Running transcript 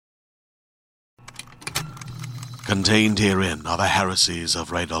Contained herein are the heresies of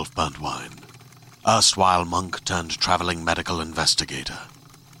Radolf Burntwine, erstwhile monk turned traveling medical investigator.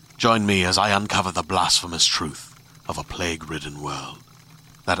 Join me as I uncover the blasphemous truth of a plague-ridden world,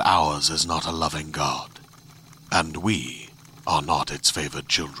 that ours is not a loving God, and we are not its favored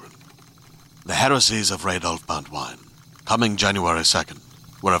children. The heresies of Radolf Burntwine, coming January 2nd,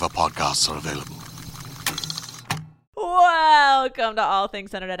 wherever podcasts are available. Welcome to All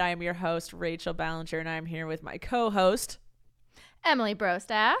Things Internet. I am your host, Rachel Ballinger, and I'm here with my co-host, Emily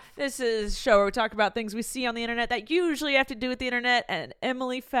Brostaff. This is a show where we talk about things we see on the internet that usually have to do with the internet, and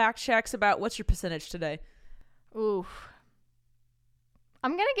Emily fact checks about what's your percentage today. Ooh.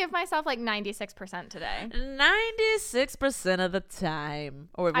 I'm going to give myself like 96% today. 96% of the time.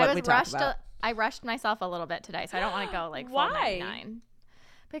 Or what we talk about. I rushed myself a little bit today, so I don't want to go like full 99.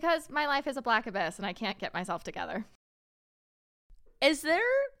 Because my life is a black abyss and I can't get myself together. Is there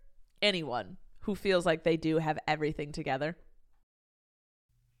anyone who feels like they do have everything together?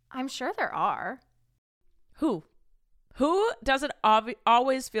 I'm sure there are. Who? Who doesn't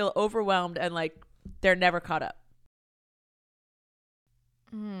always feel overwhelmed and like they're never caught up?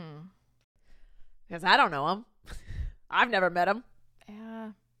 Because I don't know them. I've never met them.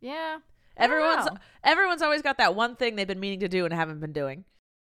 Yeah. Everyone's always got that one thing they've been meaning to do and haven't been doing,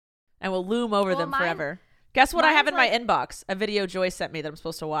 and will loom over them forever. Guess what I have in my inbox? A video Joy sent me that I'm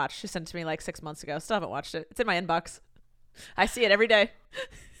supposed to watch. She sent it to me like 6 months ago. Still haven't watched it. It's in my inbox. I see it every day.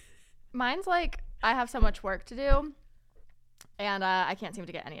 Mine's like I have so much work to do, and I can't seem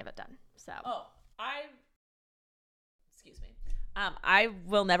to get any of it done. So. Excuse me. I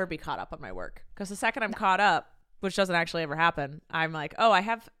will never be caught up on my work because the second I'm caught up, which doesn't actually ever happen, I'm like, oh, I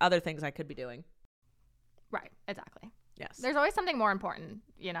have other things I could be doing. Right. Exactly. Yes. There's always something more important,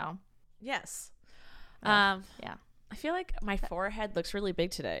 you know. Yes. Yeah. I feel like my forehead looks really big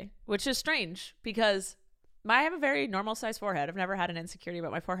today, which is strange because I have a very normal sized forehead. I've never had an insecurity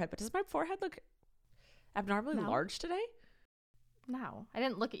about my forehead, but does my forehead look abnormally large today? No. I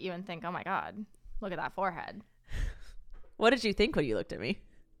didn't look at you and think, oh my God, look at that forehead. What did you think when you looked at me?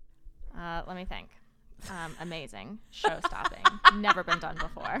 Let me think. Amazing. Show-stopping. Never been done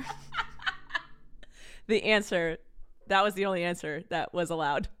before. That was the only answer that was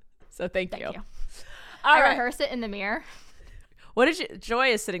allowed. So thank you. I rehearse it in the mirror. Joy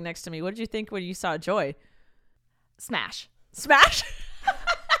is sitting next to me. What did you think when you saw Joy? Smash.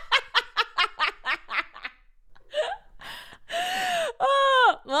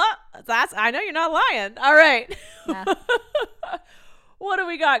 Oh, well, I know you're not lying. All right. Yeah. What do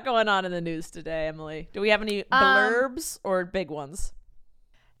we got going on in the news today, Emily? Do we have any blurbs or big ones?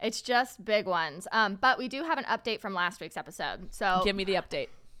 It's just big ones. But we do have an update from last week's episode. So give me the update.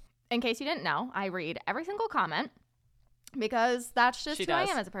 In case you didn't know, I read every single comment because that's just who I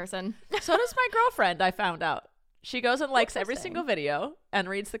am as a person. So does my girlfriend, I found out. She goes and likes every single video and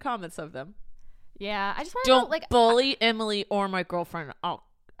reads the comments of them. Yeah, I just want to know, bully Emily or my girlfriend. I'll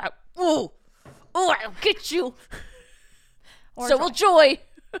get you. Or so will Joy.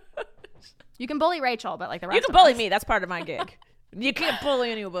 You can bully Rachel, but like the rest you can bully me. That's part of my gig. You can't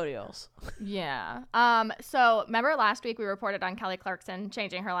bully anybody else. Yeah. So remember last week we reported on Kelly Clarkson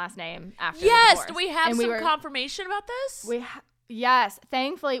changing her last name after the divorce. Do we have some confirmation about this? Yes.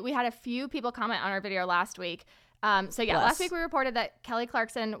 Thankfully, we had a few people comment on our video last week. Last week we reported that Kelly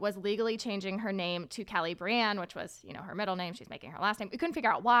Clarkson was legally changing her name to Kelly Brianne, which was, her middle name. She's making her last name. We couldn't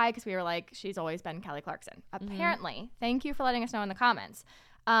figure out why because we were like, she's always been Kelly Clarkson. Apparently, thank you for letting us know in the comments.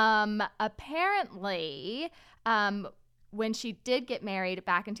 When she did get married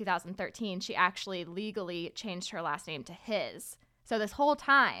back in 2013, she actually legally changed her last name to his. So this whole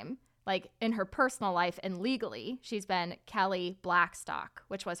time, like in her personal life and legally, she's been Kelly Blackstock,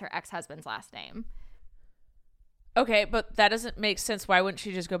 which was her ex-husband's last name. Okay, but that doesn't make sense. Why wouldn't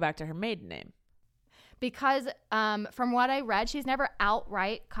she just go back to her maiden name? Because from what I read, she's never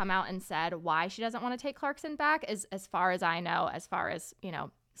outright come out and said why she doesn't want to take Clarkson back, as far as I know, as far as,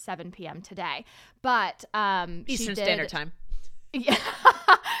 7 p.m. today. But Eastern Standard Time. Yeah.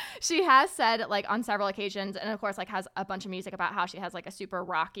 She has said like on several occasions, and of course like has a bunch of music about how she has like a super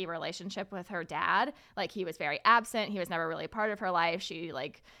rocky relationship with her dad. Like he was very absent. He was never really a part of her life. She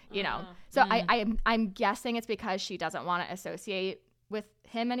like, So I'm guessing it's because she doesn't want to associate with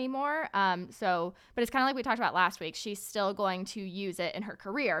him anymore. But it's kind of like we talked about last week. She's still going to use it in her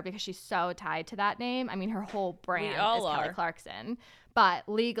career because she's so tied to that name. I mean, her whole brand is Kelly Clarkson. But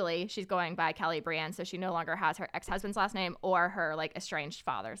legally, she's going by Kelly Brianne, so she no longer has her ex-husband's last name or her like estranged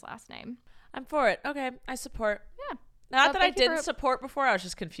father's last name. I'm for it. Okay, I support. Yeah. Not that I didn't support before. I was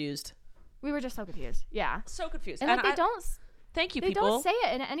just confused. We were just so confused. Yeah. So confused. And like Thank you, they people. They don't say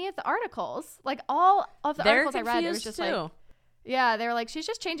it in any of the articles. Like all of the articles I read, it was just too. like, yeah, they were like, she's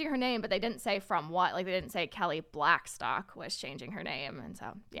just changing her name, but they didn't say from what. Like they didn't say Kelly Blackstock was changing her name. And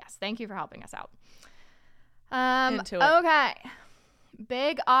so, yes, thank you for helping us out. Okay.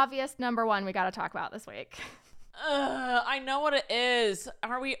 Big obvious number one we got to talk about this week. I know what it is.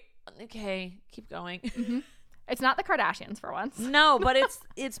 Are we okay? Keep going. Mm-hmm. It's not the Kardashians for once. No, but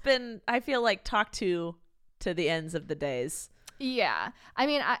it's been, I feel like, talked to the ends of the days. Yeah. I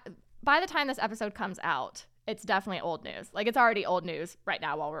mean, by the time this episode comes out, it's definitely old news. Like, it's already old news right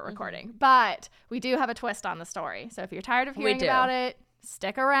now while we're recording. Mm-hmm. But we do have a twist on the story. So if you're tired of hearing about it,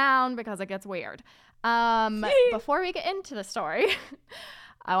 stick around because it gets weird. Before we get into the story,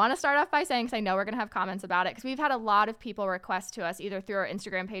 I want to start off by saying, because I know we're going to have comments about it, because we've had a lot of people request to us either through our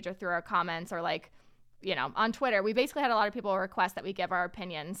Instagram page or through our comments or like, you know, on Twitter. We basically had a lot of people request that we give our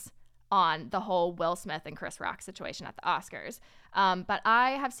opinions on the whole Will Smith and Chris Rock situation at the Oscars. But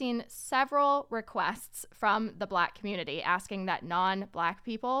I have seen several requests from the Black community asking that non-Black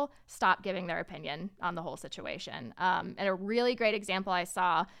people stop giving their opinion on the whole situation. And a really great example I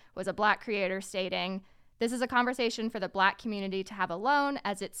saw was a Black creator stating, "This is a conversation for the Black community to have alone,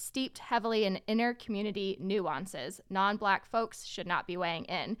 as it's steeped heavily in inner community nuances. Non-Black folks should not be weighing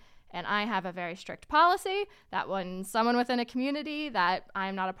in. And I have a very strict policy that when someone within a community that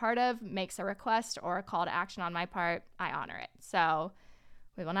I'm not a part of makes a request or a call to action on my part, I honor it." So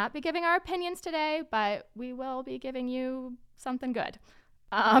we will not be giving our opinions today, but we will be giving you something good.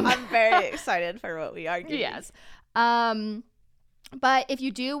 I'm very excited for what we are giving. Yes. But if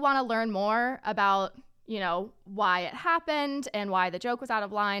you do want to learn more about, you know, why it happened and why the joke was out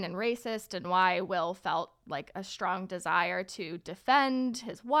of line and racist and why Will felt like a strong desire to defend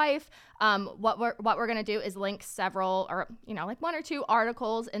his wife, what we're going to do is link several, or, you know, like 1 or 2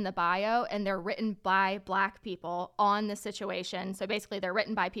 articles in the bio, and they're written by Black people on the situation. So basically they're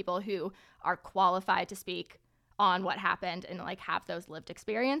written by people who are qualified to speak on what happened and like have those lived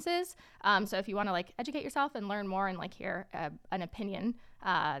experiences. So if you want to like educate yourself and learn more and like hear an opinion,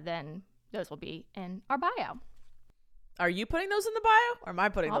 then those will be in our bio. Are you putting those in the bio, or am I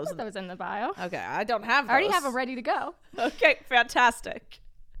putting I'll put those in the bio? Okay, I don't have those. I already have them ready to go. Okay, fantastic.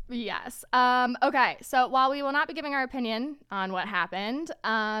 Yes. Okay, so while we will not be giving our opinion on what happened,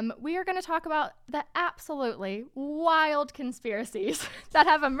 we are going to talk about the absolutely wild conspiracies that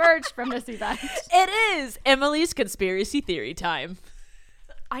have emerged from this event. It is Emily's conspiracy theory time.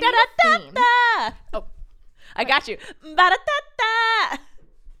 I need a theme. Oh, I got you. Ba-da-da-da.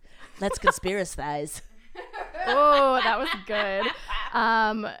 Let's conspiracize. Oh, that was good.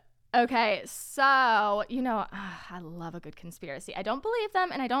 Okay, so, you know, I love a good conspiracy. I don't believe them,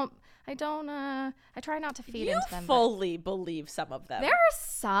 and I try not to feed into them. You fully believe some of them. There are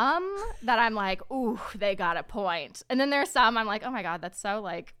some that I'm like, ooh, they got a point. And then there's some I'm like, oh my God, that's so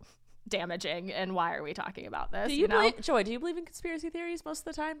like damaging, and why are we talking about this? Do you believe, Joy, do you believe in conspiracy theories most of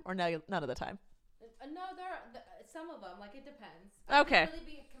the time, or no, none of the time? No, there are some of them. Like, it depends. Okay. I don't really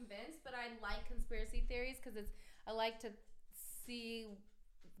be convinced, but I like conspiracy theories because I like to see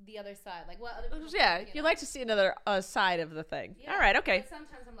the other side, like what other people think, you like to see another side of the thing. Yeah. All right, okay. But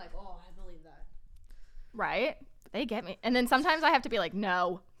sometimes I'm like, oh, I believe that. Right? They get me. And then sometimes I have to be like,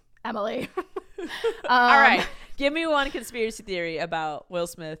 no, Emily. All right. Give me one conspiracy theory about Will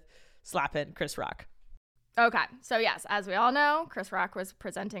Smith slapping Chris Rock. Okay, so yes, as we all know, Chris Rock was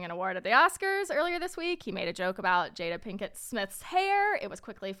presenting an award at the Oscars earlier this week. He made a joke about Jada Pinkett Smith's hair. It was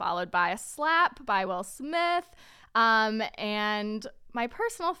quickly followed by a slap by Will Smith. And my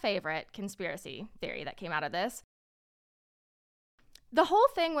personal favorite conspiracy theory that came out of this, the whole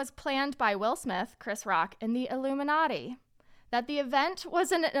thing was planned by Will Smith, Chris Rock, and the Illuminati. That the event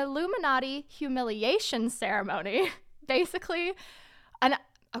was an Illuminati humiliation ceremony. Basically,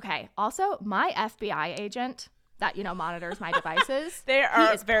 okay, also, my FBI agent that, you know, monitors my devices. They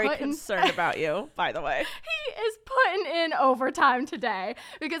are very concerned about you, by the way. He is putting in overtime today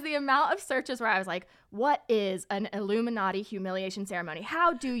because the amount of searches where I was like, what is an Illuminati humiliation ceremony?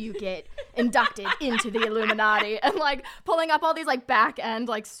 How do you get inducted into the Illuminati? And like pulling up all these like back end,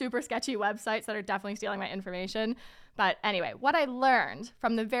 like super sketchy websites that are definitely stealing my information. But anyway, what I learned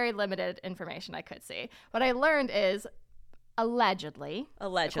from the very limited information I could see, what I learned is allegedly,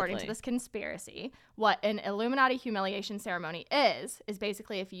 according to this conspiracy, what an Illuminati humiliation ceremony is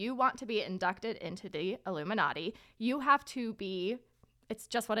basically if you want to be inducted into the Illuminati, you have to be, it's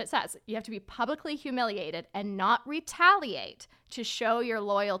just what it says, you have to be publicly humiliated and not retaliate to show your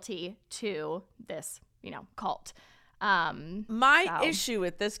loyalty to this, you know, cult. My issue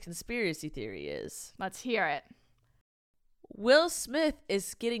with this conspiracy theory is, let's hear it. Will Smith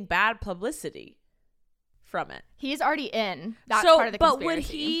is getting bad publicity from it. He's already in. That's part of the But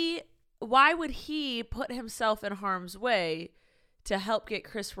conspiracy. why would he put himself in harm's way to help get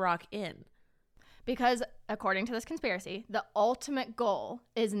Chris Rock in? Because according to this conspiracy, the ultimate goal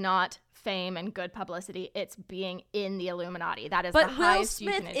is not fame and good publicity. It's being in the Illuminati. That is the highest you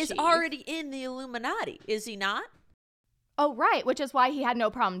can achieve. But Will Smith is already in the Illuminati, is he not? Oh, right. Which is why he had no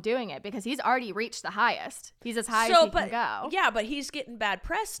problem doing it, because he's already reached the highest. He's as high as he can go. Yeah, but he's getting bad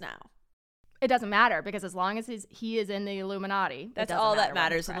press now. It doesn't matter, because as long as he is in the Illuminati, that's all that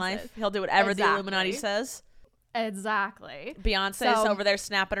matters in life. He'll do whatever the Illuminati says. Exactly. Beyonce's over there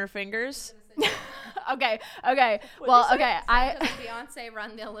snapping her fingers. Okay. Well, okay. Does Beyonce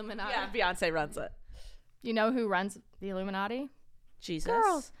run the Illuminati? Yeah, Beyonce runs it. You know who runs the Illuminati? Jesus.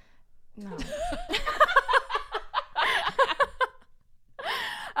 Girls. No.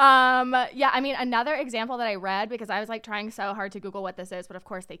 Yeah, I mean, another example that I read, because I was like trying so hard to Google what this is, but of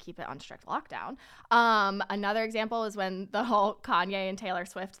course they keep it on strict lockdown. Another example is when the whole Kanye and Taylor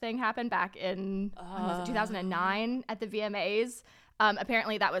Swift thing happened back in when was it, 2009 at the VMAs.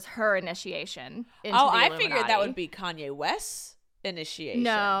 Apparently that was her initiation into the Illuminati. I figured that would be Kanye West's initiation.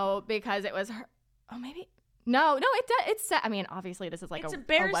 No, because it was her. Oh, maybe. No, it's I mean, obviously this is like a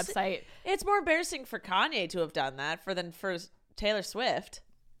website. It's more embarrassing for Kanye to have done that than for Taylor Swift.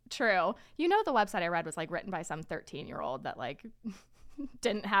 True. You know, the website I read was like written by some 13-year-old that like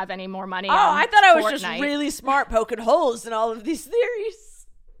didn't have any more money. Oh, I thought I was just really smart poking holes in all of these theories.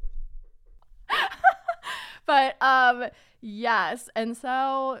 But yes, and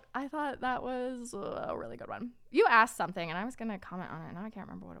so I thought that was a really good one. You asked something, and I was gonna comment on it. Now I can't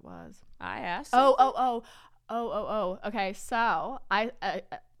remember what it was. I asked. Oh. Okay, so I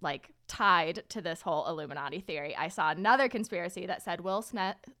like tied to this whole Illuminati theory. I saw another conspiracy that said Will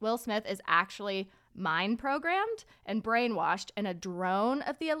Smith is actually mind programmed and brainwashed in a drone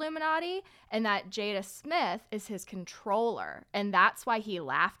of the Illuminati, and that Jada Smith is his controller, and that's why he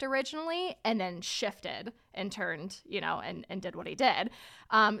laughed originally and then shifted and turned, and did what he did.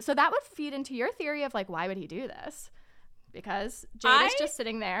 So that would feed into your theory of like, why would he do this? Because Jada's just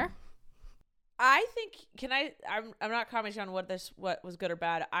sitting there. I think I'm not commenting on what was good or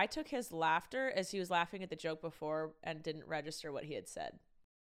bad. I took his laughter as he was laughing at the joke before and didn't register what he had said.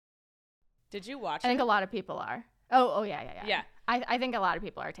 Did you watch it? I think a lot of people are. Oh yeah. Yeah. I think a lot of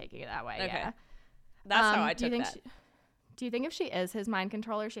people are taking it that way. Okay. Yeah. That's how I took that. Do you think if she is his mind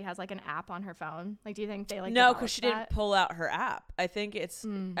controller, she has like an app on her phone? Like, do you think they like No, because she didn't pull out her app. I think it's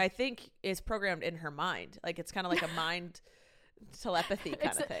programmed in her mind. Like it's kind of like a mind telepathy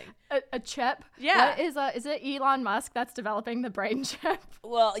kind of thing. A chip? Yeah. Is it Elon Musk that's developing the brain chip?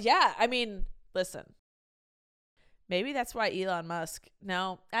 Well, yeah. I mean, listen. Maybe that's why Elon Musk.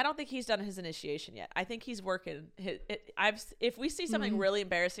 No, I don't think he's done his initiation yet. I think he's working. If we see something really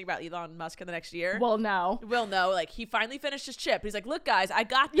embarrassing about Elon Musk in the next year, we'll know. Like he finally finished his chip. He's like, "Look, guys, I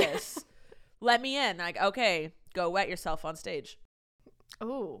got this. Let me in." Like, okay, go wet yourself on stage.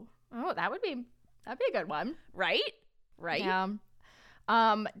 Oh, that'd be a good one, right? Yeah.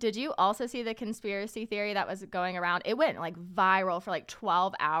 Did you also see the conspiracy theory that was going around? It went like viral for like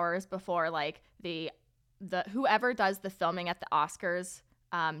 12 hours before like the whoever does the filming at the Oscars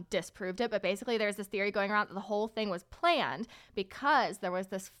disproved it. But basically there's this theory going around that the whole thing was planned because there was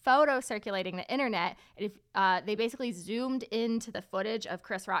this photo circulating the internet. And if they basically zoomed into the footage of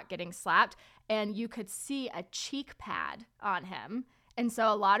Chris Rock getting slapped, and you could see a cheek pad on him. And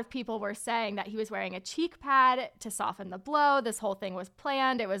so a lot of people were saying that he was wearing a cheek pad to soften the blow. This whole thing was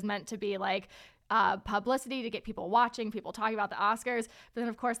planned. It was meant to be like publicity to get people watching, people talking about the Oscars. But then,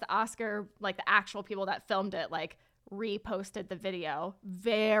 of course, the actual people that filmed it, like, reposted the video,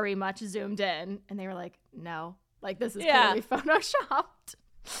 very much zoomed in. And they were like, no, like, this is clearly photoshopped.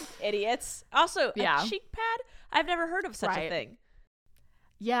 Idiots. Also, a cheek pad? I've never heard of such a thing.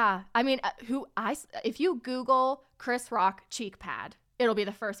 Yeah. I mean, if you Google Chris Rock cheek pad, it'll be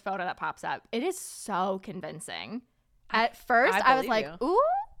the first photo that pops up. It is so convincing. At first, I was like, ooh.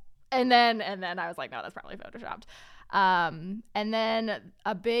 And then I was like, no, that's probably photoshopped. And then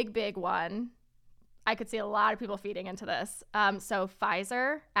a big one, I could see a lot of people feeding into this. So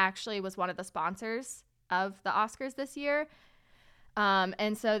Pfizer actually was one of the sponsors of the Oscars this year.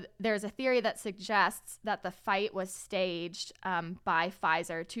 And so there's a theory that suggests that the fight was staged by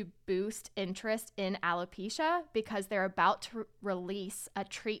Pfizer to boost interest in alopecia because they're about to release a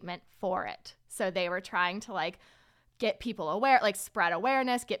treatment for it. So they were trying to like get people aware, like spread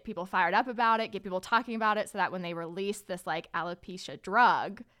awareness, get people fired up about it, get people talking about it so that when they release this like alopecia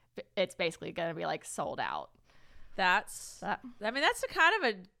drug, it's basically going to be like sold out. That's a kind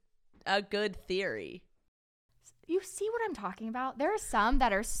of a good theory. You see what I'm talking about? There are some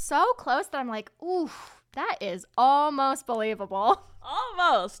that are so close that I'm like, ooh, That is almost believable.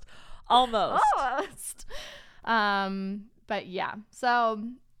 Almost. But yeah, so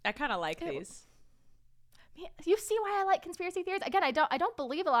I kind of like these. You see why I like conspiracy theories? Again, I don't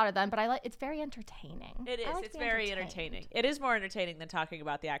believe a lot of them, but it's very entertaining. It is. It's very entertaining. It is more entertaining than talking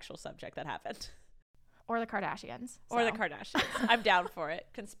about the actual subject that happened. Or the Kardashians. Or the Kardashians. I'm down for it.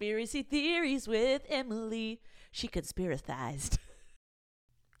 Conspiracy theories with Emily. She conspiracized.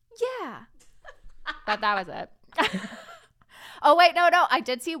 Yeah. But that was it. Oh, wait, no. I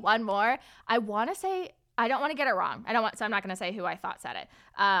did see one more. I want to say, I don't want to get it wrong. So I'm not going to say who I thought said it.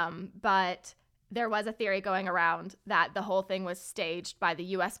 But there was a theory going around that the whole thing was staged by the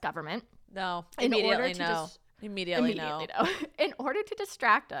U.S. government. No. Immediately no. Immediately no. In order to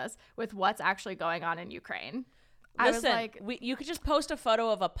distract us with what's actually going on in Ukraine. Listen, I was like, you could just post a photo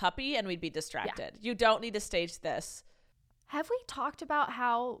of a puppy and we'd be distracted. Yeah. You don't need to stage this. Have we talked about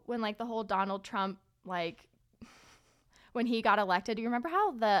how when like the whole Donald Trump, like when he got elected, do you remember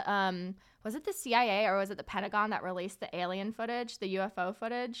how the was it the CIA or was it the Pentagon that released the alien footage, the UFO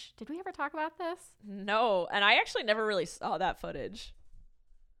footage? Did we ever talk about this? No, and I actually never really saw that footage.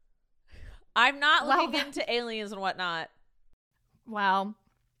 I'm not looking into aliens and whatnot. Well,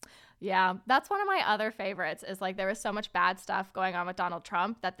 yeah, that's one of my other favorites is like there was so much bad stuff going on with Donald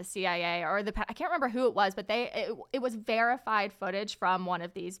Trump that the CIA or I can't remember who it was, but it was verified footage from one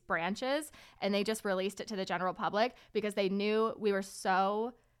of these branches and they just released it to the general public because they knew we were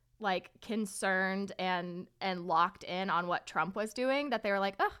so like concerned and locked in on what Trump was doing that they were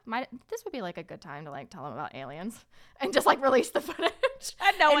like, oh, this would be like a good time to like tell him about aliens and just like release the footage.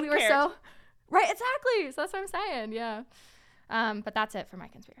 And no one cared. Right, exactly. So that's what I'm saying. Yeah. But that's it for my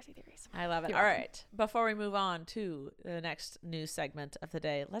conspiracy theories. I love it. All right. Before we move on to the next news segment of the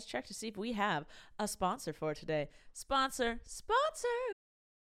day, let's check to see if we have a sponsor for today. Sponsor.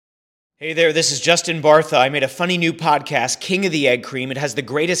 Hey there, this is Justin Bartha. I made a funny new podcast, King of the Egg Cream. It has the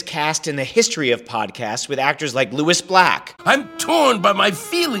greatest cast in the history of podcasts with actors like Louis Black. I'm torn by my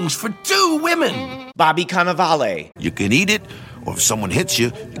feelings for two women. Bobby Cannavale. You can eat it, or if someone hits you,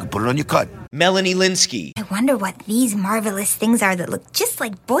 you can put it on your cut. Melanie Linsky. I wonder what these marvelous things are that look just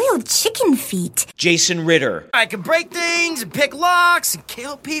like boiled chicken feet. Jason Ritter. I can break things and pick locks and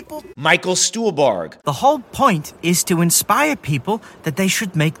kill people. Michael Stuhlbarg. The whole point is to inspire people that they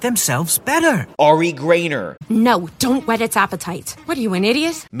should make themselves better. Ari Grainer. No, don't whet its appetite. What are you, an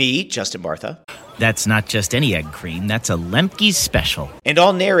idiot? Me, Justin Bartha. That's not just any egg cream, that's a Lemke's special. And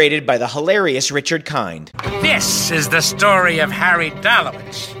all narrated by the hilarious Richard Kind. This is the story of Harry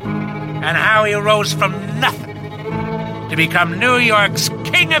Dalowitz and how he rose from nothing to become New York's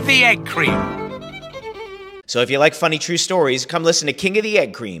King of the Egg Cream. So if you like funny true stories, come listen to King of the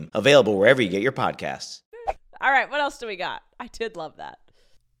Egg Cream, available wherever you get your podcasts. All right, what else do we got? I did love that.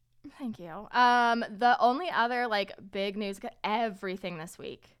 Thank you. The only other like big news, everything this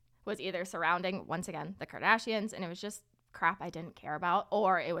week was either surrounding, once again, the Kardashians, and it was just crap I didn't care about,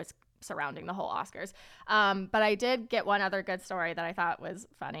 or it was surrounding the whole Oscars. But I did get one other good story that I thought was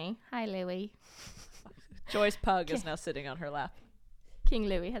funny. Hi, Louie. Joy's pug is now sitting on her lap. King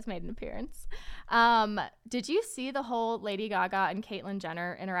Louie has made an appearance. Did you see the whole Lady Gaga and Caitlyn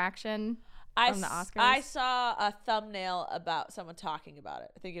Jenner interaction from the Oscars? I saw a thumbnail about someone talking about it.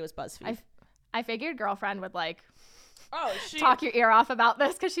 I think it was BuzzFeed. I figured girlfriend would like she talk your ear off about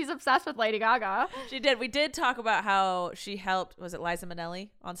this because she's obsessed with Lady Gaga. She did. We did talk about how she helped, was it Liza Minnelli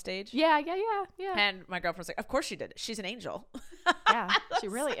on stage? Yeah. And my girlfriend was like, of course she did. She's an angel. Yeah, she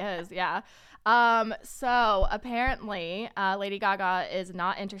really is. Yeah. So apparently Lady Gaga is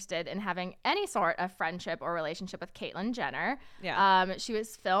not interested in having any sort of friendship or relationship with Caitlyn Jenner. Yeah. She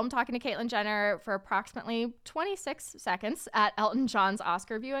was filmed talking to Caitlyn Jenner for approximately 26 seconds at Elton John's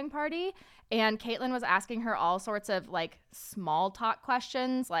Oscar viewing party. And Caitlyn was asking her all sorts of like small talk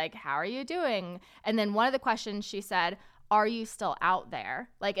questions, like, how are you doing? And then one of the questions she said, are you still out there?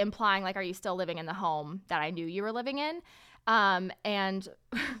 Like implying like, are you still living in the home that I knew you were living in? And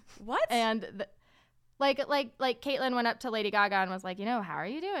what? And like Caitlyn went up to Lady Gaga and was like, how are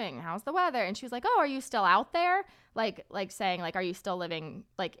you doing? How's the weather? And she was like, oh, are you still out there? Like saying like, are you still living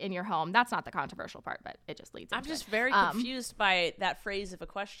like in your home? That's not the controversial part, but it just leads into I'm just very confused by that phrase of a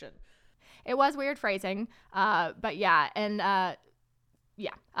question. It was weird phrasing, but yeah, and and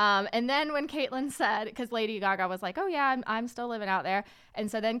then when Caitlyn said, because Lady Gaga was like, oh yeah, I'm still living out there, and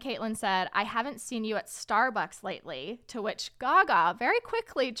so then Caitlyn said, I haven't seen you at Starbucks lately, to which Gaga very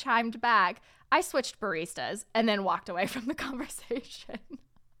quickly chimed back, I switched baristas, and then walked away from the conversation.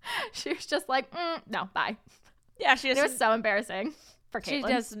 She was just like, no, bye. Yeah, it was so embarrassing for Caitlyn.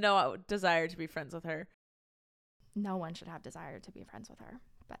 She has no desire to be friends with her. No one should have desire to be friends with her.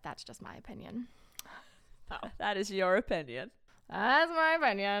 But that's just my opinion. That is your opinion. That's my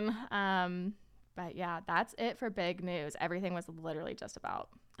opinion. But yeah, that's it for big news. Everything was literally just about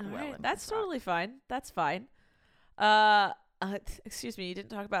Will. Right. That's totally fine. That's fine. Excuse me, you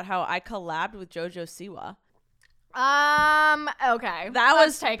didn't talk about how I collabed with JoJo Siwa. Okay. That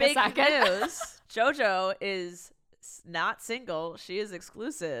was take big a second. news. JoJo is not single. She is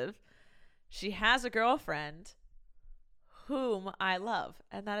exclusive. She has a girlfriend whom I love.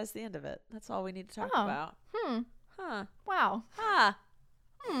 And that is the end of it. That's all we need to talk about. Huh. Wow.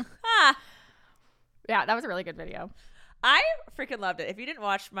 Yeah, that was a really good video. I freaking loved it. If you didn't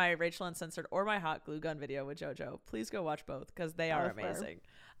watch my Rachel Uncensored or my Hot Glue Gun video with JoJo, please go watch both because they are amazing.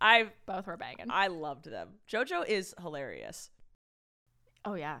 Both were banging. I loved them. JoJo is hilarious.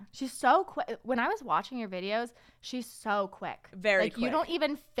 Oh yeah, she's so quick. When I was watching your videos, she's so quick. Very like quick. You don't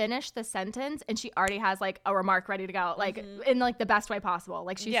even finish the sentence and she already has like a remark ready to go, like in like the best way possible.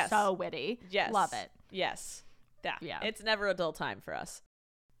 Like she's so witty. Yes, love it. Yes, yeah. It's never a dull time for us.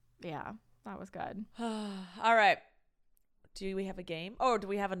 Yeah, that was good. All right. Do we have a game? Oh, do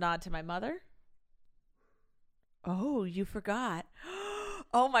we have a nod to my mother? Oh, you forgot.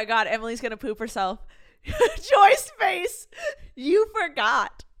 Oh my God, Emily's gonna poop herself. Joy's face. You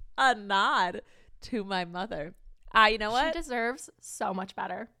forgot a nod to my mother. You know what? She deserves so much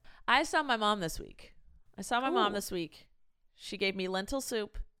better. I saw my mom this week. She gave me lentil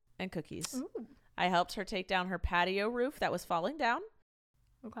soup and cookies. Ooh. I helped her take down her patio roof that was falling down.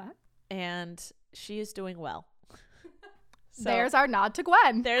 Okay. And she is doing well. So, there's our nod to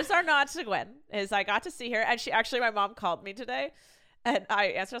Gwen. Is I got to see her, and my mom called me today, and I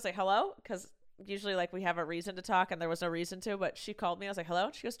answered. I was like, "Hello," because usually like we have a reason to talk, and there was no reason to. But she called me. I was like, "Hello."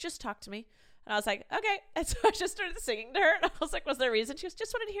 She goes, "Just talk to me," and I was like, "Okay." And so I just started singing to her, and I was like, "Was there a reason?" She goes,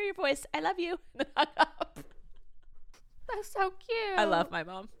 "Just wanted to hear your voice. I love you." And then hung up. That's so cute. I love my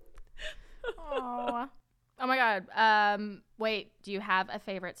mom. Oh my God. Wait, do you have a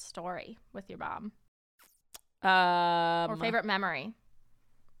favorite story with your mom? Or favorite memory?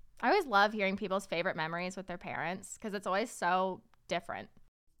 I always love hearing people's favorite memories with their parents because it's always so different.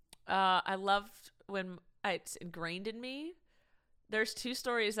 I loved when it's ingrained in me. There's two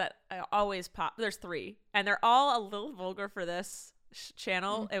stories that I always pop. There's three, and they're all a little vulgar for this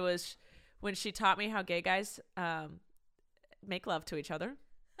channel. It was when she taught me how gay guys make love to each other.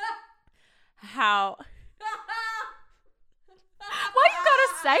 How? Why you gotta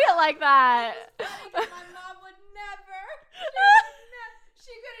say it like that? My mom would never.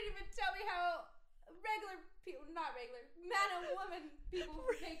 She couldn't even tell me how man and woman people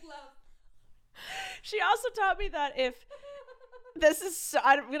make love. She also taught me that if this is, so,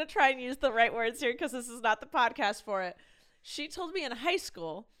 I'm going to try and use the right words here because this is not the podcast for it. She told me in high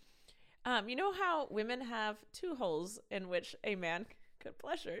school, you know how women have two holes in which a man could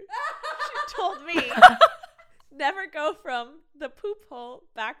pleasure? She told me never go from the poop hole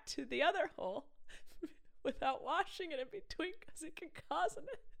back to the other hole without washing it in between because it can cause an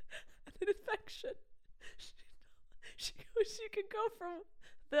infection. She goes, you can go from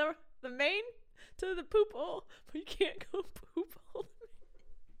the main to the poop hole, but you can't go poop hole.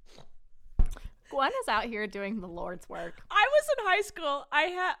 Gwen is out here doing the Lord's work. I was in high school.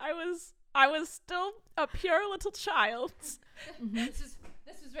 I was still a pure little child. Mm-hmm. This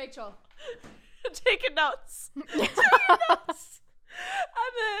is Rachel. Taking notes. And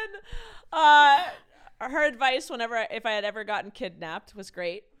then her advice if I had ever gotten kidnapped was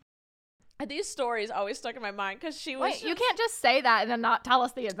great. And these stories always stuck in my mind because she was. Wait, you can't just say that and then not tell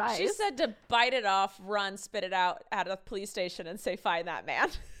us the advice. She said to bite it off, run, spit it out at a police station, and say, "Find that man."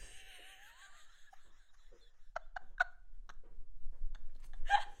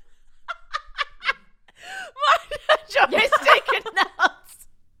 Joey's taking notes.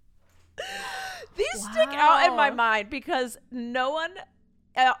 These stick out in my mind because no one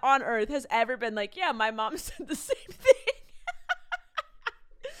on earth has ever been like, yeah, my mom said the same thing.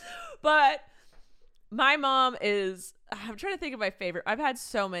 But my mom is, I'm trying to think of my favorite. I've had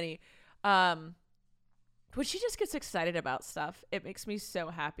so many. When she just gets excited about stuff, it makes me so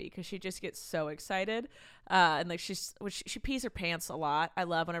happy because she just gets so excited. And like she pees her pants a lot. I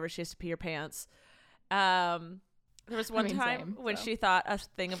love whenever she has to pee her pants. There was one time when she thought a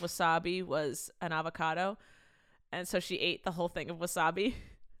thing of wasabi was an avocado. And so she ate the whole thing of wasabi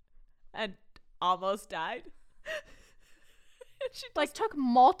and almost died. She took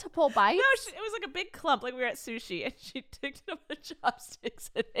multiple bites? No, it was like a big clump, like we were at sushi, and she took it up with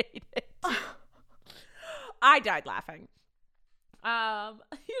chopsticks and ate it. I died laughing.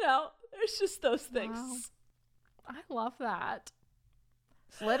 There's just those things. Wow. I love that.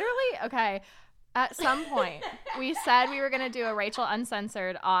 Literally, okay. At some point, we said we were going to do a Rachel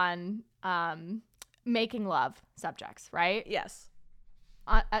Uncensored on making love subjects, right? Yes.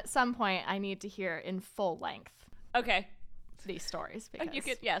 At some point, I need to hear in full length. Okay. These stories because you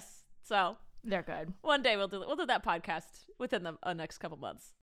could, yes. So they're good. One day we'll do that podcast within the next couple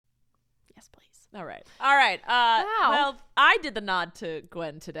months. Yes, please. All right. Well, I did the nod to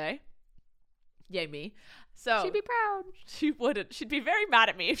Gwen today. Yay me. So she'd be proud. She wouldn't. She'd be very mad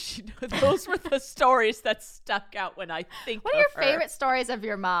at me if she knew those were the stories that stuck out when I think. What are your favorite stories of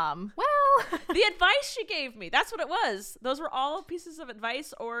your mom? Well, the advice she gave me. That's what it was. Those were all pieces of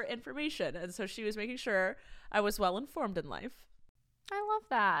advice or information, and so she was making sure I was well informed in life. I love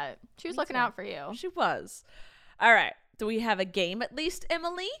that. She was looking out for you. She was. All right. Do we have a game at least,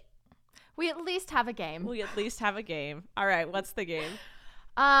 Emily? We at least have a game. All right. What's the game?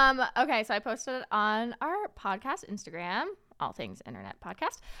 Okay, so I posted it on our podcast Instagram, All Things Internet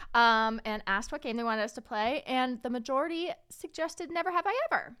Podcast, and asked what game they wanted us to play, and the majority suggested Never Have I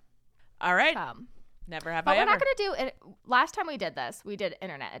Ever. All right. Never Have I Ever. But we're not going to do it. Last time we did this, we did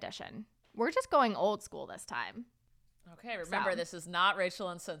Internet Edition. We're just going old school this time. Okay, remember, this is not Rachel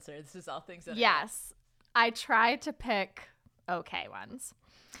Uncensored. This is All Things Internet. Yes. I tried to pick okay ones.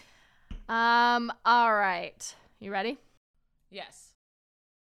 All right. You ready? Yes.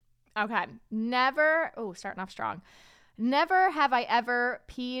 Okay. Starting off strong. Never have I ever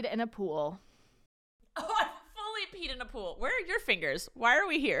peed in a pool. Oh, I fully peed in a pool. Where are your fingers? Why are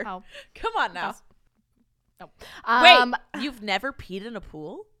we here? Oh. Come on now. No. Wait, you've never peed in a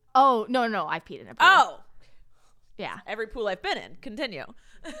pool? Oh, no, I've peed in a pool. Oh. Yeah. Every pool I've been in. Continue.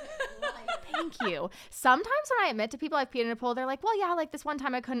 Thank you. Sometimes when I admit to people I've peed in a pool, they're like, well, yeah, like this one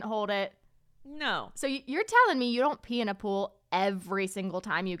time I couldn't hold it. No. So you're telling me you don't pee in a pool every single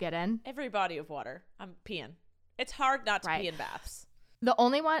time you get in? Every body of water. I'm peeing. It's hard not to pee in baths. The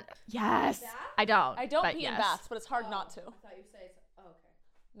only one, yes. I don't. I don't pee in baths, but it's hard not to. I thought you'd say, okay.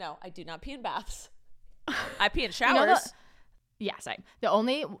 No, I do not pee in baths. I pee in showers. Same. The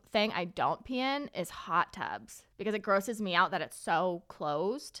only thing I don't pee in is hot tubs because it grosses me out that it's so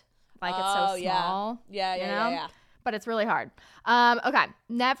closed. Like it's so small. Yeah. But it's really hard. Okay.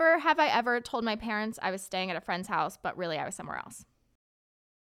 Never have I ever told my parents I was staying at a friend's house, but really I was somewhere else.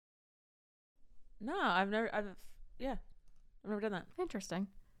 No, I've never done that. Interesting.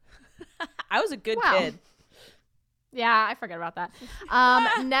 I was a good kid. Yeah, I forget about that.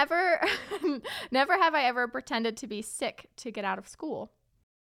 Never have I ever pretended to be sick to get out of school.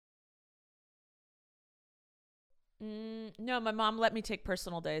 No, my mom let me take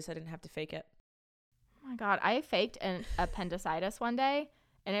personal days. I didn't have to fake it. Oh my God. I faked an appendicitis one day,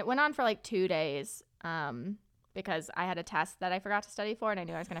 and it went on for like 2 days because I had a test that I forgot to study for, and I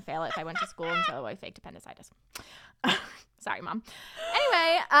knew I was going to fail it if I went to school, and so I faked appendicitis. Sorry, Mom.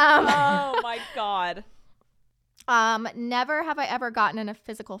 Anyway. Oh, my God. Never have I ever gotten in a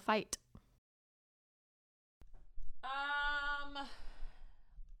physical fight.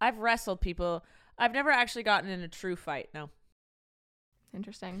 I've wrestled people. I've never actually gotten in a true fight. No.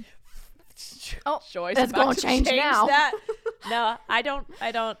 Interesting. Oh, Joyce, that's going to change now. That. No, I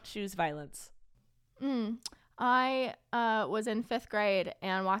don't choose violence. I was in 5th grade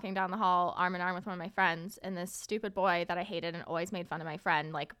and walking down the hall arm in arm with one of my friends, and this stupid boy that I hated and always made fun of my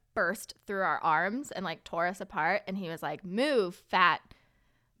friend like burst through our arms and like tore us apart, and he was like, "Move, fat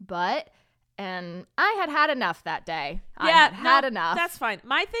butt." And I had enough that day. Yeah, I had enough. That's fine.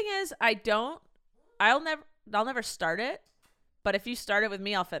 My thing is I'll never start it, but if you start it with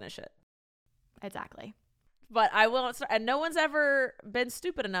me, I'll finish it. Exactly. But I won't start, and no one's ever been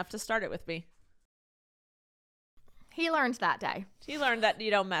stupid enough to start it with me. He learned that day. He learned that you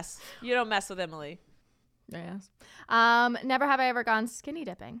don't mess with Emily. Yes. Never have I ever gone skinny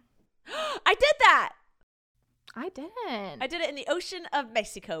dipping. I did that. I didn't. I did it in the ocean of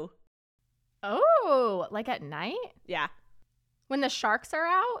Mexico. Oh, like at night? Yeah. When the sharks are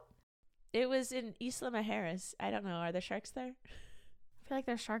out? It was in Isla Mujeres. I don't know. Are there sharks there? I feel like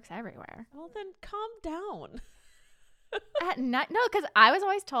there's sharks everywhere. Well, then calm down. At night? No, because I was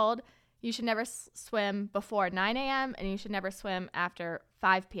always told you should never swim before 9 a.m. and you should never swim after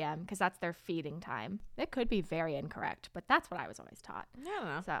 5 p.m. because that's their feeding time. It could be very incorrect, but that's what I was always taught. I don't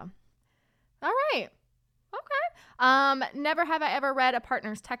know. So, all right. Okay. Never have I ever read a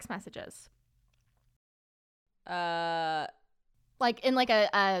partner's text messages. Like in like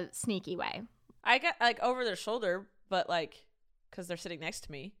a sneaky way. I got like over their shoulder, but like because they're sitting next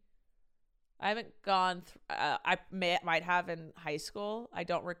to me. I haven't gone I might have in high school. I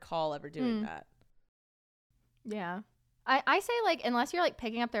don't recall ever doing that. Yeah. I say like unless you're like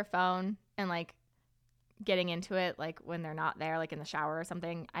picking up their phone and like getting into it like when they're not there, like in the shower or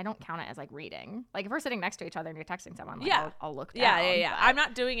something, I don't count it as like reading. Like if we're sitting next to each other and you're texting someone, like I'll look down. Yeah. I'm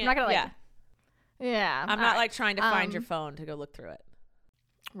not doing it. I'm not gonna like Yeah. I'm not like trying to find your phone to go look through it.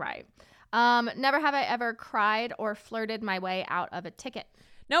 Right. Never have I ever cried or flirted my way out of a ticket.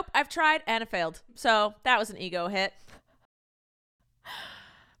 Nope, I've tried and it failed. So that was an ego hit.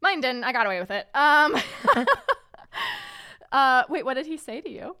 Mine didn't. I got away with it. Wait, what did he say to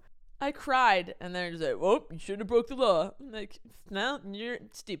you? I cried, and then he's like, "Well, you shouldn't have broke the law." I'm like, "No, you're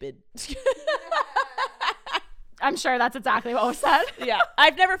stupid." I'm sure that's exactly what was said. Yeah,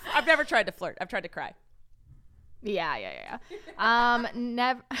 I've never tried to flirt. I've tried to cry. Yeah.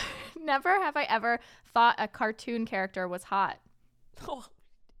 Never have I ever thought a cartoon character was hot. Oh,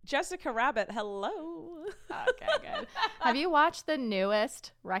 Jessica Rabbit, hello. Okay, good. Have you watched the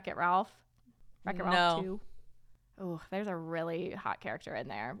newest Wreck-It Ralph? Wreck-It Ralph 2? Oh, there's a really hot character in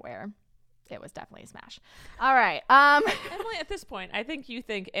there where it was definitely a smash. All right. Emily, at this point, I think you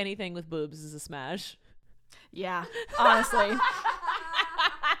think anything with boobs is a smash. Yeah, honestly.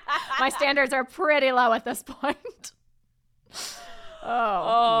 My standards are pretty low at this point.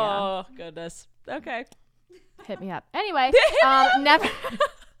 Oh, yeah. Goodness. Okay. Hit me up. Anyway, never.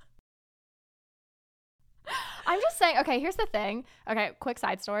 I'm just saying, okay, here's the thing. Okay, quick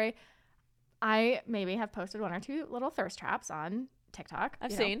side story. I maybe have posted 1 or 2 little thirst traps on TikTok.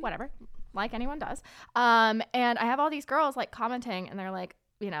 I've seen. Whatever, like anyone does. And I have all these girls like commenting, and they're like,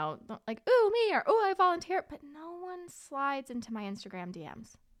 like, ooh, me, or ooh, I volunteer. But no one slides into my Instagram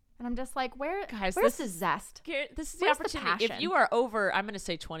DMs. And I'm just like, where's the zest? This is the opportunity. If you are over, I'm going to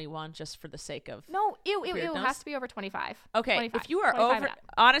say 21 just for the sake of No, ew. It has to be over 25. Okay, 25, if you are over,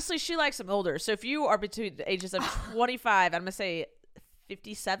 honestly, she likes them older. So if you are between the ages of 25, I'm going to say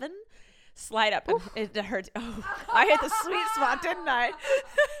 57, slide up. And it hurts. Oh, I hit the sweet spot, didn't I?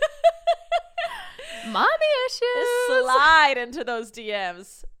 Mommy issues. Slide into those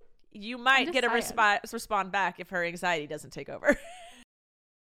DMs. You might get a respond back if her anxiety doesn't take over.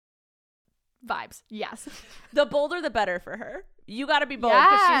 Vibes. Yes. The bolder, the better for her. You got to be bold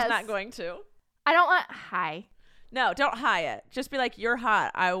because she's not going to. I don't want hi. No, don't hi it. Just be like, you're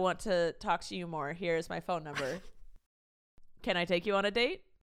hot. I want to talk to you more. Here's my phone number. Can I take you on a date?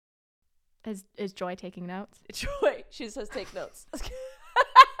 Is Joy taking notes? Joy. She says take notes.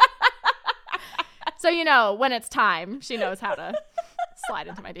 So, when it's time, she knows how to slide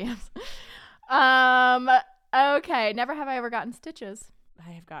into my DMs. Okay. Never have I ever gotten stitches.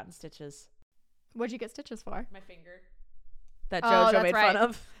 I have gotten stitches. What'd you get stitches for? My finger. That JoJo made fun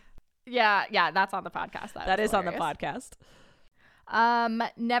of. Yeah, that's on the podcast. That is hilarious. On the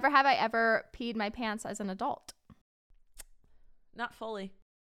podcast. Never have I ever peed my pants as an adult. Not fully.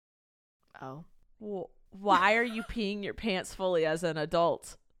 Oh. Well, why are you peeing your pants fully as an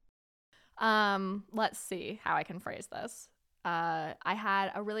adult? Let's see how I can phrase this. I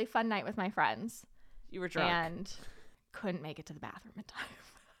had a really fun night with my friends. You were drunk. And couldn't make it to the bathroom in time.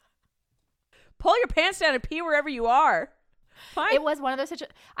 Pull your pants down and pee wherever you are. Fine. It was one of those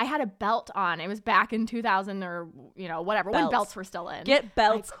situations. I had a belt on. It was back in 2000 or, whatever, when belts were still in. Get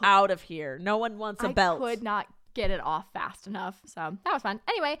belts out of here. No one wants a belt. I could not get it off fast enough. So that was fun.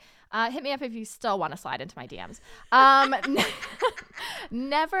 Anyway, hit me up if you still want to slide into my DMs.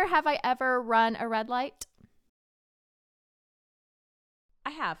 Never have I ever run a red light.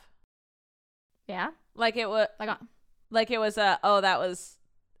 I have. Yeah? Like it was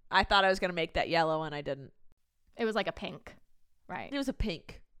I thought I was going to make that yellow and I didn't. It was like a pink, right? It was a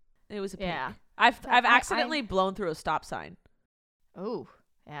pink. Yeah. I've accidentally blown through a stop sign. Oh,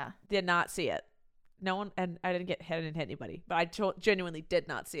 yeah. Did not see it. No one, and I didn't hit anybody, but I genuinely did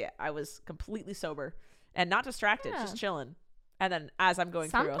not see it. I was completely sober and not distracted, just chilling. And then as I'm going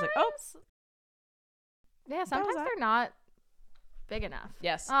through, I was like, oh. Yeah, sometimes they're not big enough.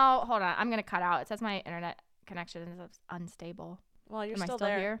 Yes. Oh, hold on. I'm going to cut out. It says my internet connection is unstable. Well, you're Am still I still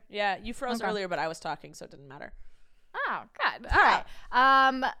there. Here? Yeah, you froze earlier, but I was talking, so it didn't matter. Oh, good. All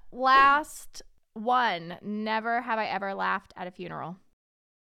right. Last one. Never have I ever laughed at a funeral.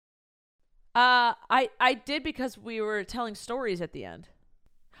 I did because we were telling stories at the end.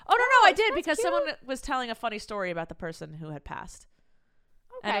 Oh, no, I did because someone was telling a funny story about the person who had passed.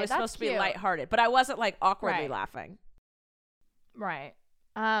 Okay, and it was supposed to be lighthearted, but I wasn't like awkwardly laughing. Right.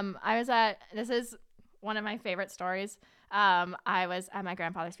 This is one of my favorite stories. I was at my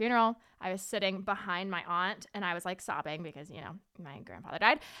grandfather's funeral. I was sitting behind my aunt and I was like sobbing because, my grandfather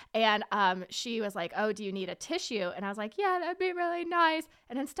died. And she was like, oh, do you need a tissue? And I was like, yeah, that'd be really nice.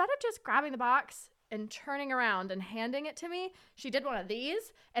 And instead of just grabbing the box and turning around and handing it to me, she did one of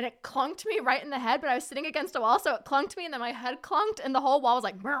these and it clunked me right in the head, but I was sitting against a wall. So it clunked me and then my head clunked and the whole wall was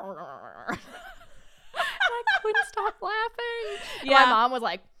like, and I couldn't stop laughing. Yeah. And my mom was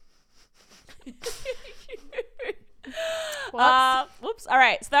like, Whoops. All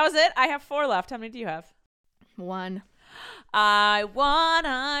right. So that was it. I have 4 left. How many do you have? 1. I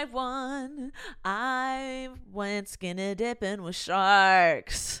won. I went skinny dipping with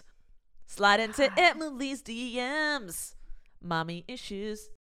sharks. Slide into Emily's DMs. Mommy issues.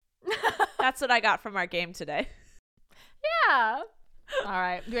 That's what I got from our game today. Yeah. All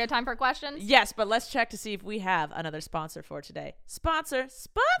right. Do we have time for questions? Yes, but let's check to see if we have another sponsor for today. Sponsor.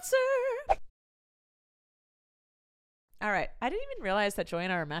 All right. I didn't even realize that Joy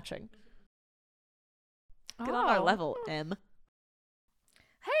and I are matching. Get on our level, M.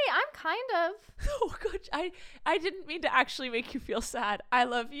 Hey, I'm kind of. Oh, good. I didn't mean to actually make you feel sad. I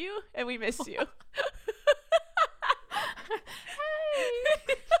love you, and we miss you.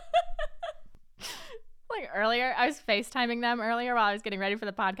 Hey. Like earlier, I was FaceTiming them earlier while I was getting ready for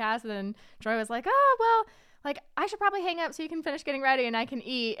the podcast, and then Joy was like, "Oh, well, like I should probably hang up so you can finish getting ready and I can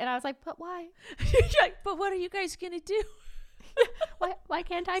eat." And I was like, "But why?" You're like, "But what are you guys gonna do?" Why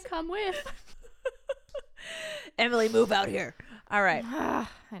can't I come with? Emily, move out here. All right. I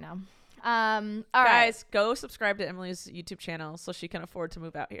know. All guys, go subscribe to Emily's YouTube channel so she can afford to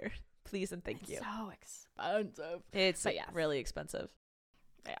move out here. Please and thank you. So expensive. It's really expensive.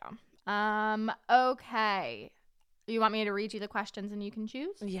 Yeah. Okay. You want me to read you the questions and you can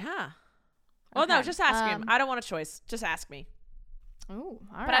choose? Yeah. Oh, no, just ask him. I don't want a choice. Just ask me. Oh, all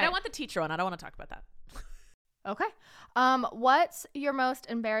right. But I don't want the teacher one. I don't want to talk about that. Okay. What's your most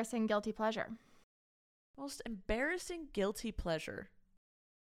embarrassing guilty pleasure? Most embarrassing guilty pleasure.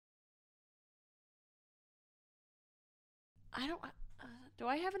 I don't. Do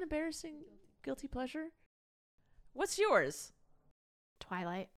I have an embarrassing guilty pleasure? What's yours?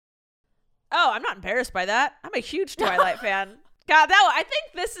 Twilight. Oh, I'm not embarrassed by that. I'm a huge Twilight fan. God, I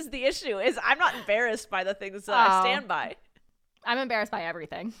think this is the issue. Is I'm not embarrassed by the things that I stand by. I'm embarrassed by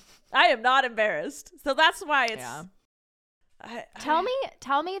everything. I am not embarrassed, so that's why it's. Yeah. Tell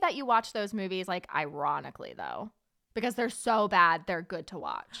me that you watch those movies like ironically though, because they're so bad they're good to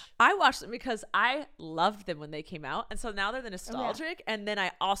watch. I watched them because I loved them when they came out, and so now they're the nostalgic, and then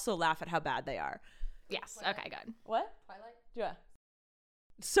I also laugh at how bad they are. Yes. Okay. Good. What? Twilight. Yeah.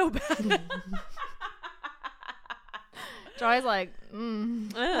 So bad. Joy's like,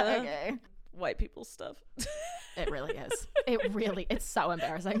 okay. White people stuff. It really is. It's so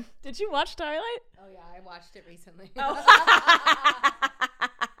embarrassing. Did you watch Twilight? Oh yeah, I watched it recently. Oh.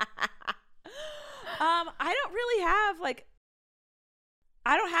 I don't really have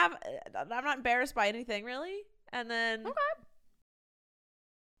I'm not embarrassed by anything really. And then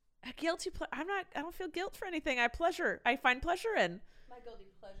a guilty I don't feel guilt for anything. I find pleasure in. My guilty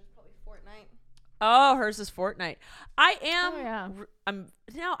pleasure is probably Fortnite. Oh, hers is Fortnite. I am.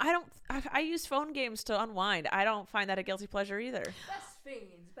 I use phone games to unwind. I don't find that a guilty pleasure either.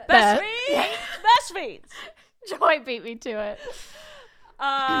 Best fiends. Joy beat me to it.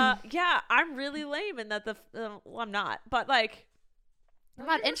 Yeah, I'm really lame in that I'm not, but like, I'm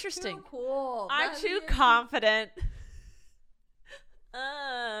not interesting. Too cool. I'm too confident.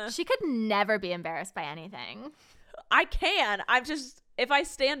 She could never be embarrassed by anything. I can. I'm just. If I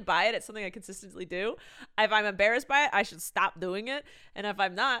stand by it, it's something I consistently do. If I'm embarrassed by it, I should stop doing it. And if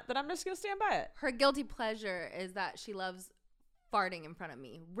I'm not, then I'm just going to stand by it. Her guilty pleasure is that she loves farting in front of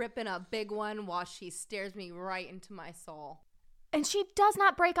me, ripping a big one while she stares me right into my soul. And she does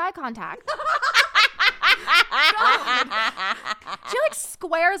not break eye contact. She like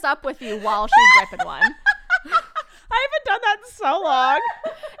squares up with you while she's ripping one. I haven't done that in so long.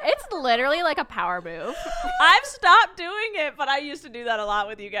 It's literally like a power move. I've stopped doing it, but I used to do that a lot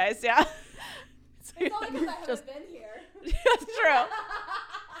with you guys. Yeah. It's only because I haven't been here. That's true.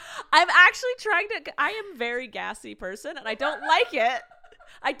 I'm actually trying to. I am a very gassy person, and I don't like it.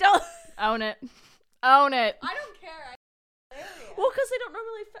 I don't. Own it. I don't care. Well, because they don't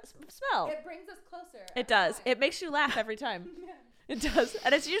normally smell. It brings us closer. It does. It makes you laugh every time. It does.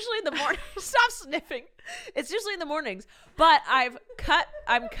 And it's usually in the morning. Stop sniffing. It's usually in the mornings. But I'm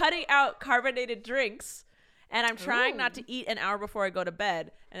cutting out carbonated drinks, and I'm trying not to eat an hour before I go to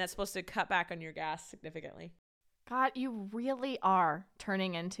bed, and that's supposed to cut back on your gas significantly. God, you really are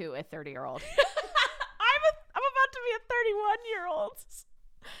turning into a 30-year-old. I'm about to be a 31-year-old.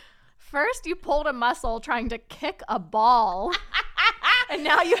 First, you pulled a muscle trying to kick a ball, and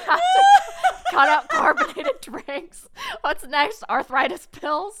now you have to cut out carbonated drinks. What's next? Arthritis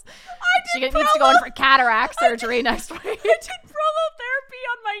pills? She needs to go in for cataract surgery next week. I did prolotherapy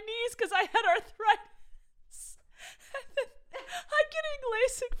on my knees because I had arthritis. I'm getting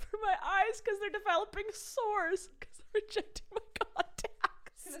LASIK for my eyes because they're developing sores because I'm rejecting my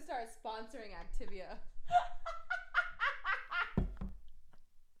contacts. I'm going to start sponsoring Activia.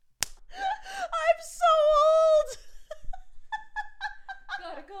 I'm so old.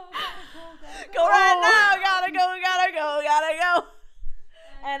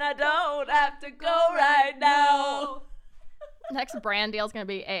 and I don't have to go right now. Next brand deal is going to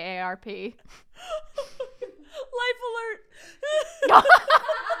be AARP. Life alert.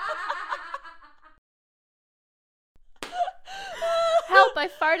 Help, I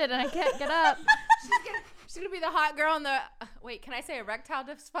farted and I can't get up. She's gonna be the hot girl in the wait, can I say erectile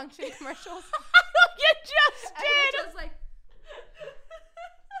dysfunction commercials? You just did. Just like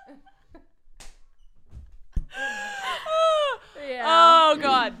Yeah. Oh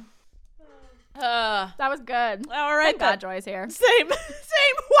God. That was good. All right, Thank God Joy's here. Same.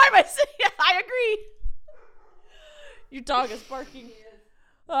 Why am I saying? I agree. Your dog is barking.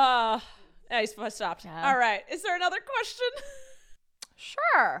 He's stopped. Yeah. All right. Is there another question?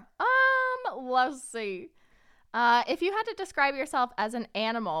 Sure. Let's see. If you had to describe yourself as an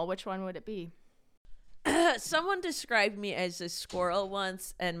animal, which one would it be? Someone described me as a squirrel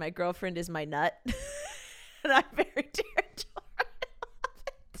once, and my girlfriend is my nut. And I'm very territorial.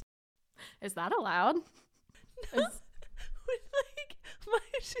 Is that allowed? No. Like, not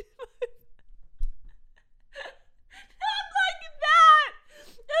like that.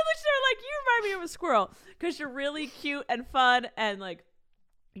 And they're like, you remind me of a squirrel because you're really cute and fun and like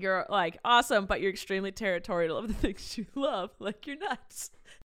you're like awesome, but you're extremely territorial of the things you love, like you're nuts.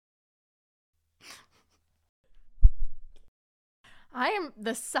 I am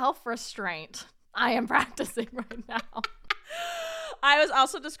the self-restraint I am practicing right now. I was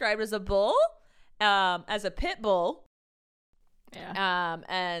also described as a bull, as a pit bull,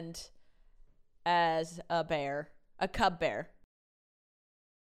 and as a bear, a cub bear.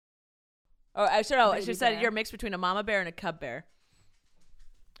 Oh, I should know. She said you're a mix between a mama bear and a cub bear.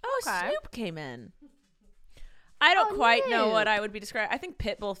 Oh, okay. Snoop came in. I don't quite know what I would be described. I think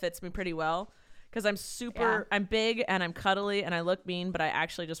pit bull fits me pretty well because I'm big and I'm cuddly and I look mean, but I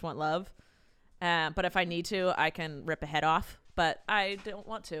actually just want love. But if I need to, I can rip a head off. But I don't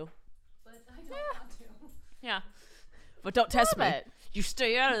want to. Yeah. But don't test me. You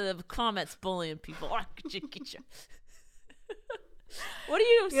stay out of the comments bullying people. Oh, get you. What do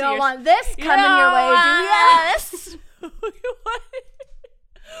you see? You don't want this coming your way, do you? Yes.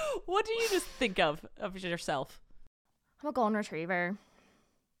 What do you just think of yourself? I'm a golden retriever.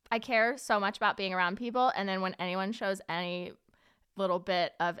 I care so much about being around people, and then when anyone shows any little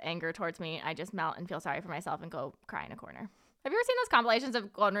bit of anger towards me, I just melt and feel sorry for myself and go cry in a corner. Have you ever seen those compilations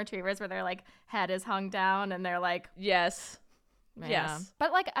of golden retrievers where their like head is hung down and they're like, yes. Yeah. Yes.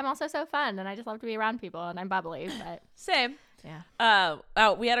 But like I'm also so fun and I just love to be around people and I'm bubbly, but same. Yeah.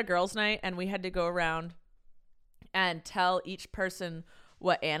 We had a girls' night and we had to go around and tell each person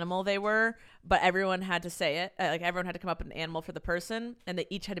what animal they were, but everyone had to say it. Like everyone had to come up with an animal for the person and they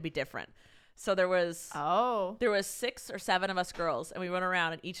each had to be different. So there was 6 or 7 of us girls and we went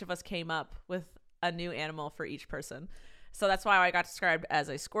around and each of us came up with a new animal for each person. So that's why I got described as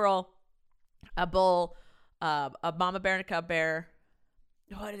a squirrel, a bull, a mama bear and a cub bear.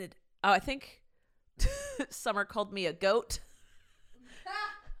 I think Summer called me a goat.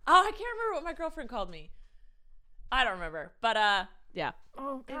 I can't remember what my girlfriend called me. I don't remember. But yeah.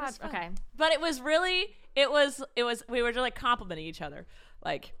 Oh God. Okay. But it was we were just like complimenting each other.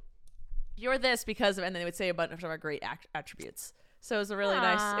 Like, you're this because of, and then they would say a bunch of our great attributes. So it was a really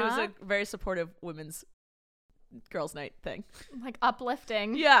nice, it was a very supportive women's girls' night thing. Like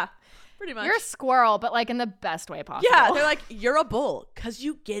uplifting. Yeah, pretty much. You're a squirrel, but like in the best way possible. Yeah, they're like, you're a bull because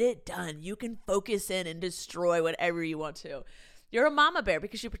you get it done. You can focus in and destroy whatever you want to. You're a mama bear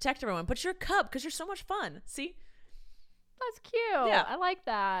because you protect everyone, but you're a cub because you're so much fun. See? That's cute. Yeah. I like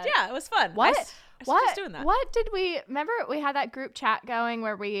that. Yeah, it was fun. What? Just doing that. What did we remember? We had that group chat going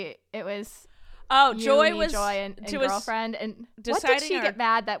where it was. Oh, you, Joy me, was Joy and girlfriend. And what did she get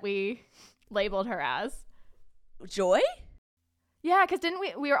mad that we labeled her as? Joy? Yeah, because didn't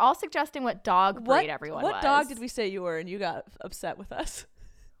we were all suggesting what dog breed everyone was. What dog did we say you were and you got upset with us?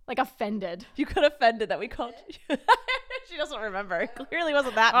 Like offended. You got offended that we called you. She doesn't remember. It clearly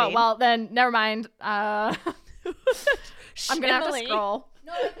wasn't that mean. Oh, well, then never mind. I'm going to have to scroll.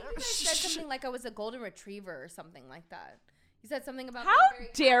 No, I think you guys said something like I was a golden retriever or something like that. You said something about how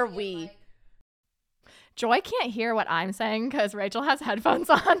dare we? Joy can't hear what I'm saying because Rachel has headphones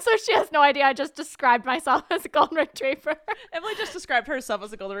on, so she has no idea I just described myself as a golden retriever. Emily just described herself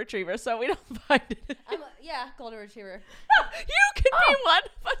as a golden retriever, so we don't find it. Yeah, golden retriever. You can be one,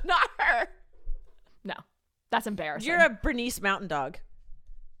 but not her. No, that's embarrassing. You're a Bernese Mountain Dog.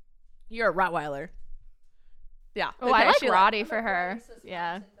 You're a Rottweiler. Yeah. Oh, okay, I like Roddy for her.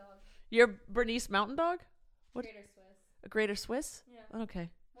 Yeah. You're Bernese Mountain Dog? What? Greater Swiss. A Greater Swiss? Yeah. Okay.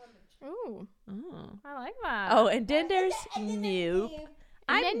 Ooh. Oh. I like that. Oh, and then there's Noop.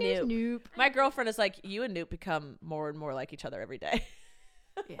 I'm Noop. My girlfriend is like, you and Noop become more and more like each other every day.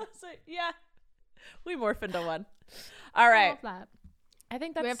 So, yeah. We morph into one. All right. I love that. I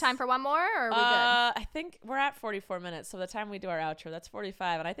think that's... Do we have time for one more, or are we good? I think we're at 44 minutes, so the time we do our outro, that's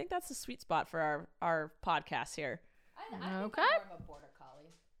 45, and I think that's the sweet spot for our podcast here. I think I'm more of a border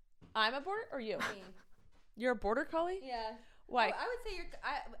collie. I'm a border, or you? Me. You're a border collie? Yeah. Why? I would say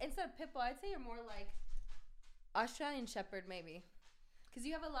instead of pit bull, I'd say you're more like Australian Shepherd, maybe. Because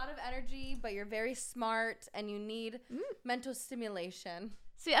you have a lot of energy, but you're very smart, and you need mental stimulation.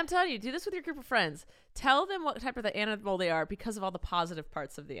 See, I'm telling you, do this with your group of friends. Tell them what type of the animal they are because of all the positive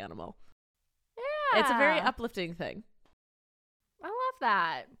parts of the animal. Yeah. It's a very uplifting thing. I love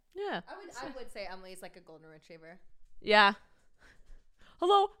that. Yeah. I would say Emily's like a golden retriever. Yeah.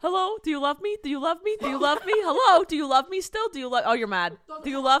 Hello, do you love me? Do you love me? Do you love me? Hello, do you love me still? Do you love... Oh, you're mad. Do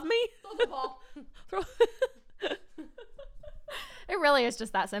you love me? It really is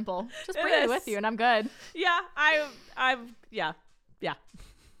just that simple. Just bring me with you and I'm good. Yeah, yeah.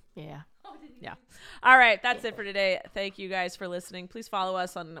 All right, that's it for today. Thank you guys for listening. Please follow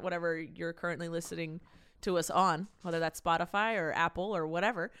us on whatever you're currently listening to us on, whether that's Spotify or Apple or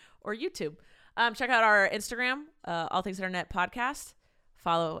whatever, or YouTube. Check out our Instagram, All Things Internet Podcast.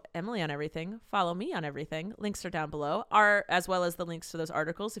 Follow Emily on everything. Follow me on everything. Links are down below, as well as the links to those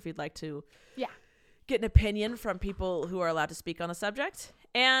articles if you'd like to get an opinion from people who are allowed to speak on the subject.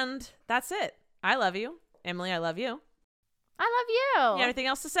 And that's it. I love you. Emily, I love you. I love you. You got anything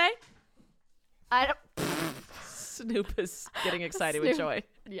else to say? I don't. Snoop is getting excited with joy.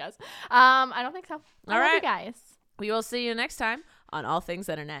 Yes. I don't think so. All right, you guys. We will see you next time on All Things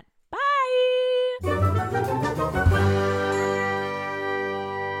Internet. Bye.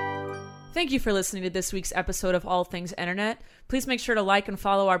 Thank you for listening to this week's episode of All Things Internet. Please make sure to like and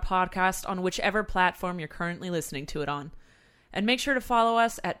follow our podcast on whichever platform you're currently listening to it on. And make sure to follow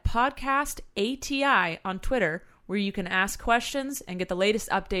us at Podcast ATI on Twitter, where you can ask questions and get the latest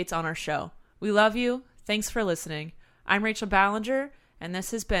updates on our show. We love you. Thanks for listening. I'm Rachel Ballinger, and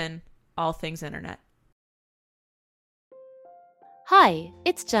this has been All Things Internet. Hi,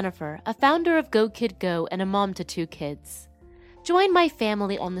 it's Jennifer, a founder of Go Kid Go and a mom to 2 kids. Join my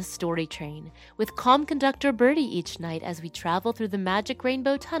family on the story train with calm conductor Birdie each night as we travel through the magic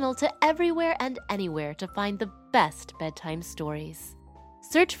rainbow tunnel to everywhere and anywhere to find the best bedtime stories.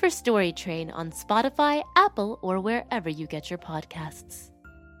 Search for Story Train on Spotify, Apple, or wherever you get your podcasts.